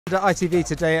ITV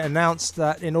today announced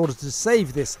that in order to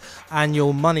save this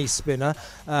annual money spinner,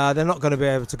 they're not going to be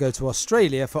able to go to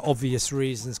Australia for obvious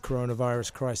reasons.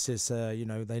 Coronavirus crisis,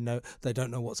 they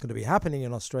don't know what's going to be happening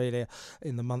in Australia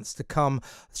in the months to come.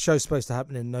 The show's supposed to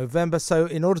happen in November, so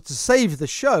in order to save the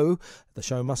show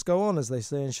must go on, as they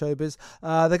say in showbiz.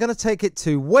 They're going to take it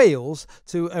to Wales,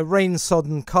 to a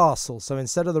rain-sodden castle. So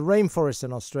instead of the rainforest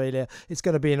in Australia, it's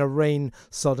going to be in a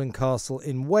rain-sodden castle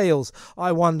in Wales.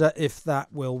 I wonder if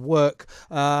that will work.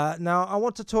 Now, I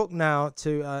want to talk now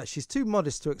to, she's too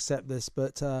modest to accept this,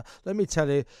 but let me tell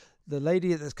you, the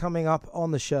lady that's coming up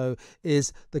on the show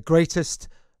is the greatest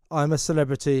I'm a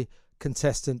Celebrity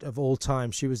contestant of all time.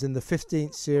 She was in the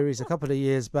 15th series a couple of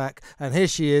years back, and here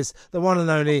she is, the one and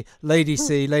only Lady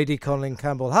C, Lady Colin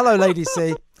Campbell. Hello, Lady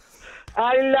C.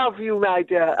 I love you, my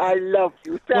dear. I love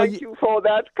you. Thank you for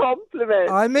that compliment.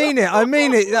 I mean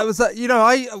it. That was,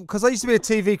 because I used to be a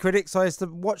TV critic, so I used to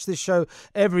watch this show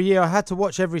every year. I had to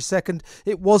watch every second.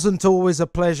 It wasn't always a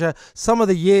pleasure. Some of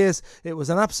the years, it was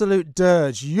an absolute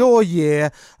dirge. Your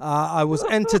year, I was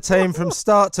entertained from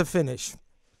start to finish.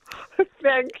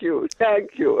 Thank you.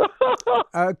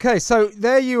 Okay, so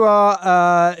there you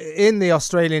are in the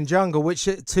Australian jungle, which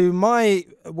to my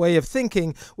way of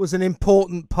thinking was an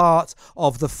important part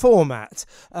of the format.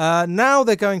 Now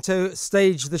they're going to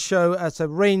stage the show at a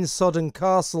rain-sodden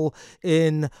castle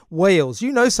in Wales.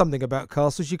 You know something about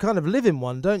castles. You kind of live in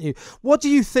one, don't you? What do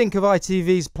you think of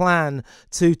ITV's plan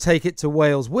to take it to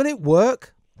Wales? Will it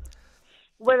work?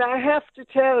 Well, I have to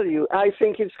tell you, I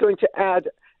think it's going to add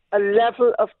a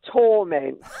level of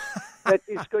torment that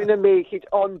is going to make it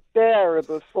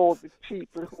unbearable for the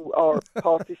people who are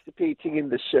participating in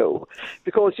the show.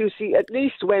 Because you see, at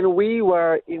least when we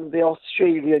were in the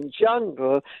Australian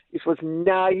jungle, it was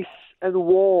nice and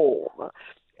warm.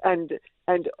 And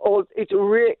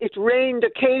it rained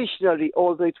occasionally,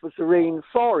 although it was a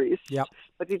rainforest, yep.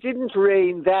 But it didn't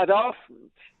rain that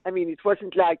often. I mean, it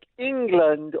wasn't like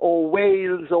England or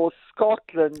Wales or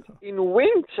Scotland in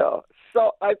winter.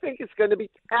 So I think it's going to be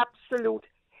absolute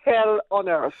hell on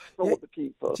earth for the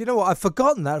people. Do you know what? I've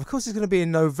forgotten that. Of course, it's going to be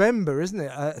in November, isn't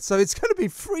it? So it's going to be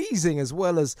freezing as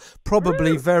well as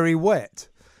probably very wet.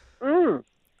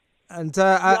 And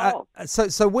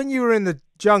so when you were in the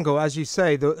jungle, as you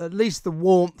say, at least the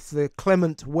warmth, the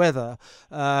clement weather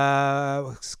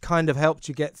kind of helped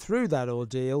you get through that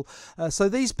ordeal. So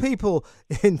these people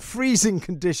in freezing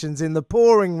conditions, in the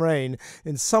pouring rain,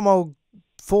 in some old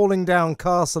falling down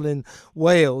castle in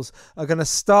Wales, are going to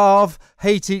starve,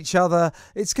 hate each other.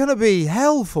 It's going to be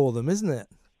hell for them, isn't it?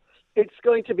 It's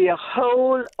going to be a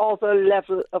whole other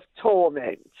level of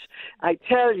torment. I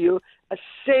tell you, a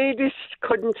sadist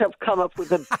couldn't have come up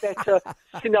with a better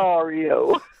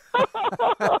scenario.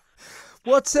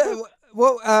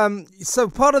 So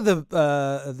part of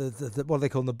the what they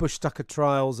call the bush tucker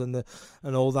trials and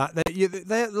all that,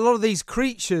 a lot of these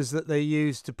creatures that they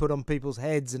use to put on people's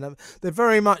heads, and they're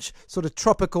very much sort of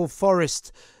tropical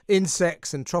forest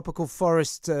insects and tropical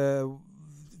forest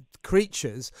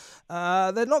creatures.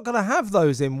 They're not going to have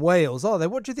those in Wales, are they?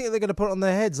 What do you think they're going to put on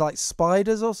their heads, like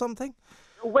spiders or something?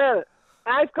 Well,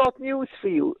 I've got news for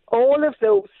you. All of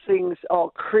those things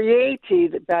are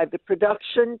created by the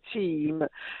production team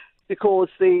because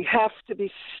they have to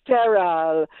be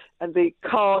sterile and they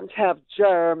can't have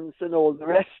germs and all the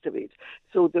rest of it.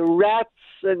 So the rats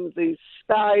and the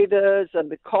spiders and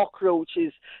the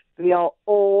cockroaches, they are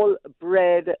all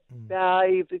bred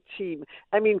by the team.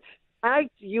 I mean,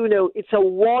 it's a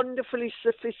wonderfully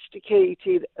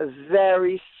sophisticated,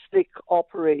 very slick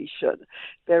operation.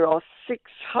 There are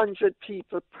 600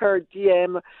 people per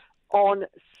DM on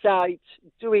site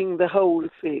doing the whole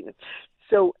thing.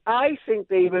 So I think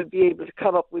they will be able to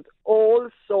come up with all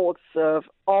sorts of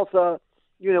other,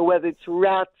 whether it's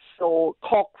rats or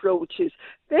cockroaches,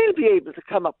 they'll be able to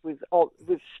come up with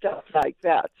stuff like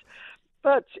that.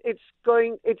 But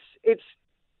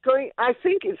I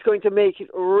think it's going to make it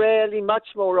really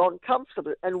much more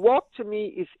uncomfortable. And what to me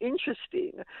is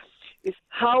interesting is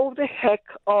how the heck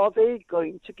are they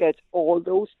going to get all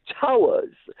those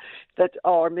towers that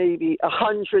are maybe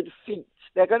 100 feet?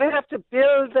 They're going to have to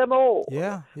build them all.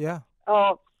 Yeah.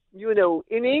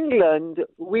 In England,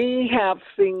 we have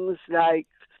things like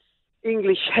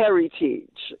English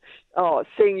heritage,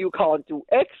 saying you can't do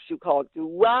X, you can't do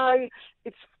Y.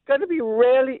 It's going to be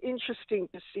really interesting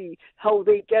to see how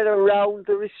they get around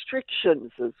the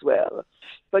restrictions as well.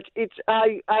 But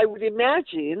I would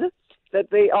imagine that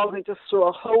they are going to throw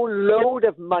a whole load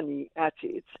of money at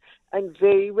it, and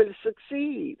they will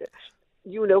succeed.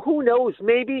 who knows?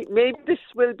 Maybe this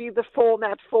will be the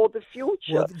format for the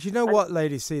future. Well, do you know what,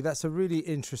 Lady C? That's a really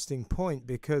interesting point,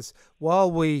 because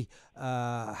while we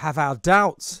have our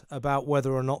doubts about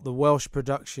whether or not the Welsh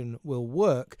production will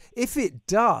work, if it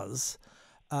does,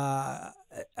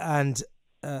 and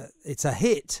it's a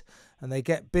hit and they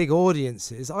get big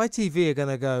audiences, ITV are going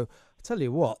to go, tell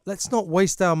you what, let's not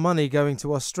waste our money going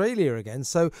to Australia again.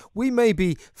 So we may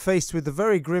be faced with the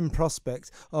very grim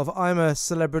prospect of I'm a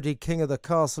celebrity king of the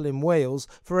castle in Wales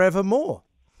forevermore.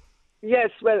 Yes,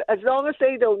 well, as long as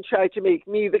they don't try to make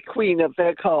me the queen of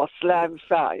their castle, I'm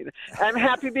fine. I'm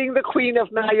happy being the queen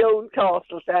of my own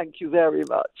castle, thank you very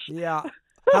much. Yeah.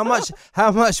 How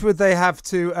much would they have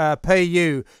to pay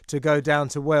you to go down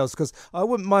to Wales? Because I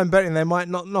wouldn't mind betting they might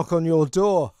not knock on your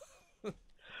door.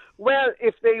 Well,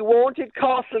 if they wanted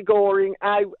Castle Goring,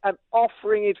 I am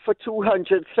offering it for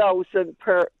 200,000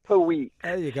 per week.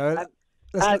 There you go.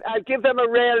 I'll give them a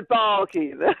real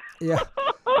bargain. Yeah.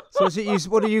 So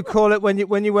what do you call it when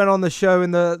you went on the show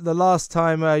in the last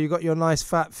time? You got your nice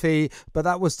fat fee, but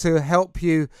that was to help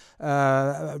you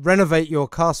renovate your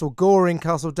castle, Goring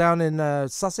Castle down in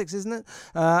Sussex, isn't it?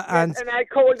 And I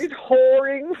called it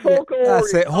whoring for Goring.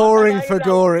 That's it, whoring for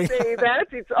Goring. To say that?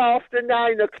 It's after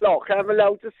 9 o'clock. I'm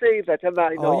allowed to say that, am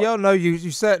I not? Oh, yeah, no,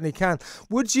 you certainly can.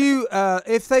 Would you,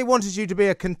 if they wanted you to be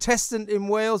a contestant in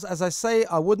Wales, as I say,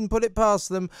 I wouldn't put it past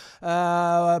them.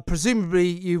 Presumably,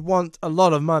 you want a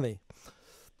lot of money.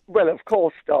 Well, of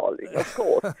course, darling, of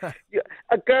course.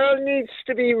 A girl needs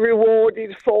to be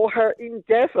rewarded for her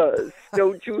endeavours,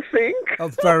 don't you think? Oh,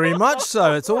 very much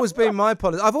so. It's always been my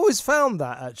policy. I've always found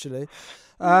that, actually.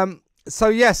 So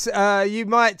yes, you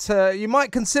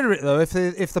might consider it though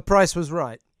if the price was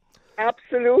right.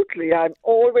 Absolutely, I'm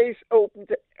always open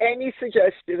to any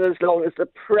suggestion as long as the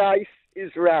price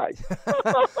is right.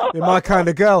 You're my kind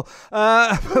of girl.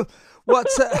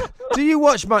 Do you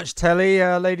watch much telly,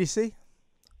 Lady C?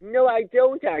 No, I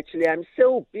don't actually. I'm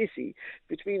so busy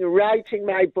between writing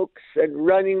my books and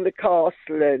running the castle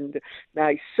and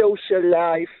my social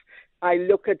life. I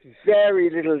look at very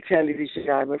little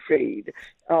television, I'm afraid.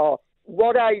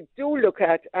 What I do look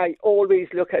at, I always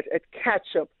look at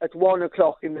catch-up at 1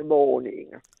 o'clock in the morning.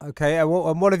 Okay, and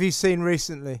what have you seen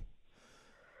recently?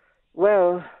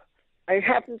 Well, I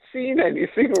haven't seen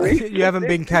anything recently. You haven't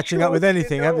been catching up with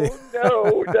anything, have you?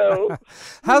 No.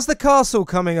 How's the castle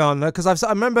coming on? Because I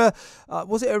remember,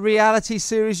 was it a reality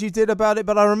series you did about it?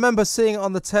 But I remember seeing it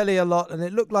on the telly a lot, and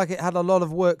it looked like it had a lot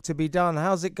of work to be done.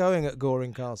 How's it going at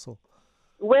Goring Castle?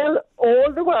 Well,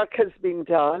 all the work has been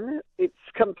done. It's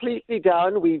completely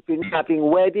done. We've been having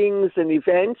weddings and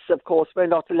events. Of course, we're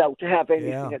not allowed to have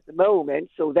anything at the moment,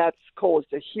 so that's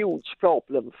caused a huge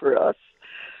problem for us.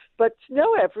 But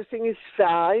no, everything is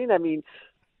fine. I mean,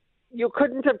 you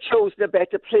couldn't have chosen a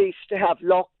better place to have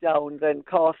lockdown than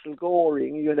Castle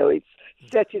Goring. You know, it's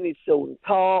set in its own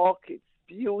park. It's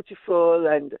beautiful.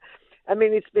 And, I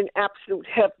mean, it's been absolute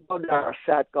heaven on earth,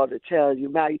 I've got to tell you.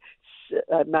 My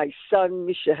son,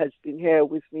 Misha, has been here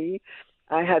with me.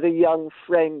 I had a young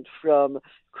friend from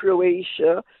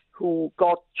Croatia who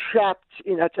got trapped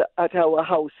at our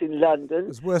house in London.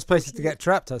 There's worse places to get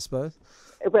trapped, I suppose.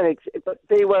 Well, but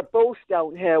they were both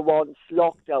down here once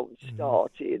lockdown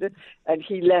started, and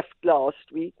he left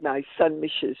last week. My son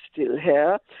Misha's still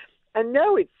here, and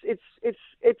no,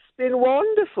 it's been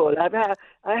wonderful.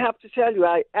 I have to tell you,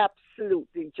 I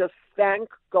absolutely just thank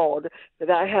God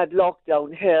that I had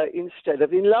lockdown here instead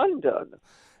of in London.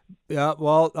 Yeah,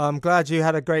 well, I'm glad you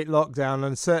had a great lockdown,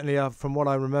 and certainly from what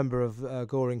I remember of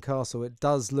Goring Castle, it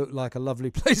does look like a lovely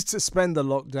place to spend the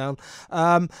lockdown.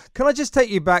 Can I just take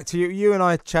you back to you and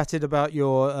I chatted about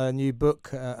your new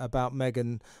book about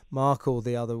Meghan Markle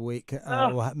the other week,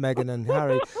 or Meghan and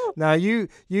Harry. Now,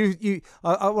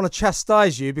 I want to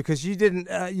chastise you because you didn't.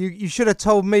 You should have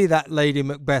told me that Lady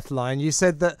Macbeth line. You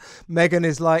said that Meghan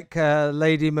is like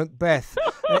Lady Macbeth.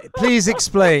 Please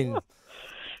explain.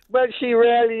 Well, she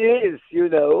really is, you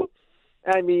know.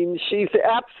 I mean, she's the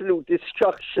absolute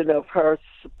destruction of her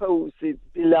supposed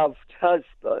beloved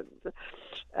husband.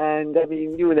 And, I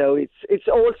mean, you know, it's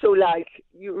also like,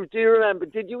 do you remember,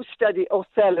 did you study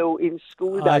Othello in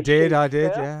school? I did,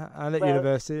 yeah. And at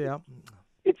university, yeah.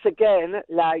 It's again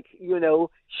like, you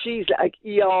know, she's like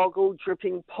Iago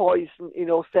dripping poison in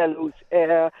Othello's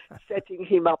air, setting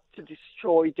him up to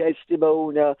destroy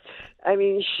Desdemona. I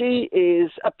mean, she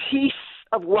is a piece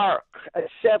of work, as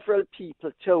several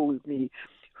people told me,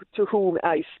 to whom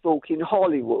I spoke in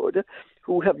Hollywood,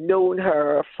 who have known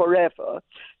her forever.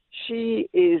 She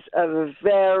is a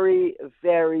very,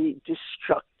 very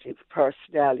destructive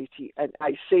personality, and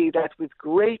I say that with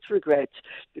great regret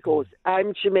because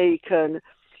I'm Jamaican,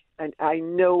 and I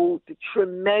know the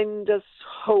tremendous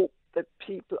hope that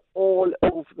people all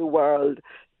over the world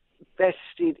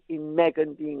vested in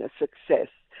Meghan being a success.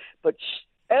 But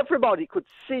everybody could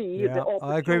see the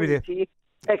opportunity. I agree with you.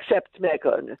 Except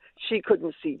Meghan. She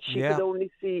couldn't see. She could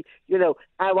only see,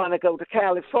 I want to go to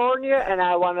California and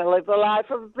I want to live the life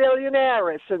of a billionaire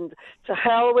and to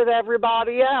hell with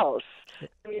everybody else.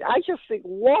 I mean, I just think,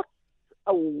 what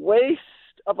a waste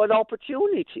of an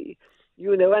opportunity.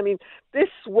 This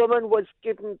woman was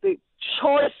given the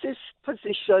choicest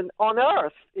position on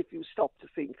earth, if you stop to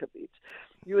think of it.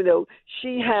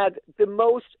 She had the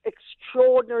most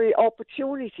extraordinary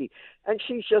opportunity, and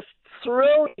she's just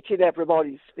thrown it in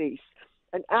everybody's face.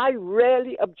 And I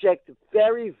really object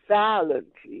very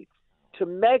violently to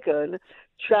Meghan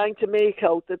trying to make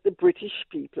out that the British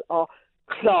people are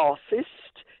classist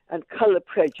and colour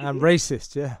prejudiced. And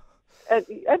racist, yeah. And,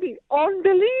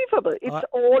 unbelievable.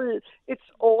 It's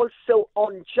all so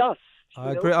unjust.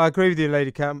 I agree with you,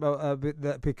 Lady Campbell,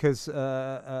 because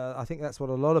I think that's what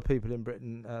a lot of people in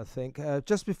Britain think.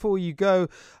 Just before you go,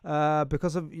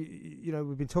 because of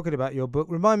we've been talking about your book.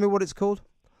 Remind me what it's called.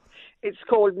 It's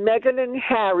called Meghan and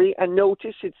Harry, and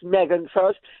notice it's Meghan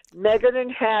first. Meghan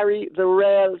and Harry: The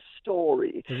Real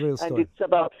Story. The real story. And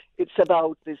it's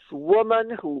about this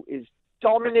woman who is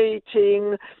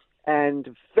dominating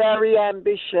and very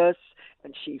ambitious,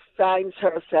 and she finds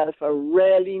herself a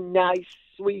really nice,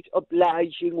 sweet,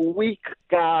 obliging, weak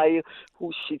guy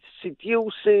who she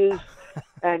seduces,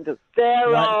 and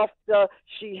thereafter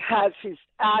she has his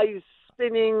eyes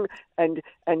spinning and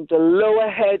the lower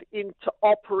head into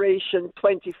operation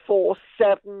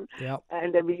 24/7. Yep.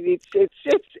 And I mean,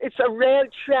 it's a real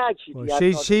tragedy.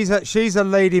 Well, she's a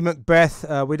Lady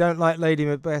Macbeth. We don't like Lady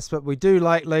Macbeth, but we do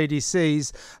like Lady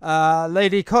C's.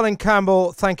 Lady Colin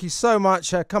Campbell, thank you so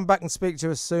much. Come back and speak to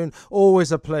us soon.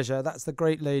 Always a pleasure. That's the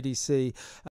great Lady C.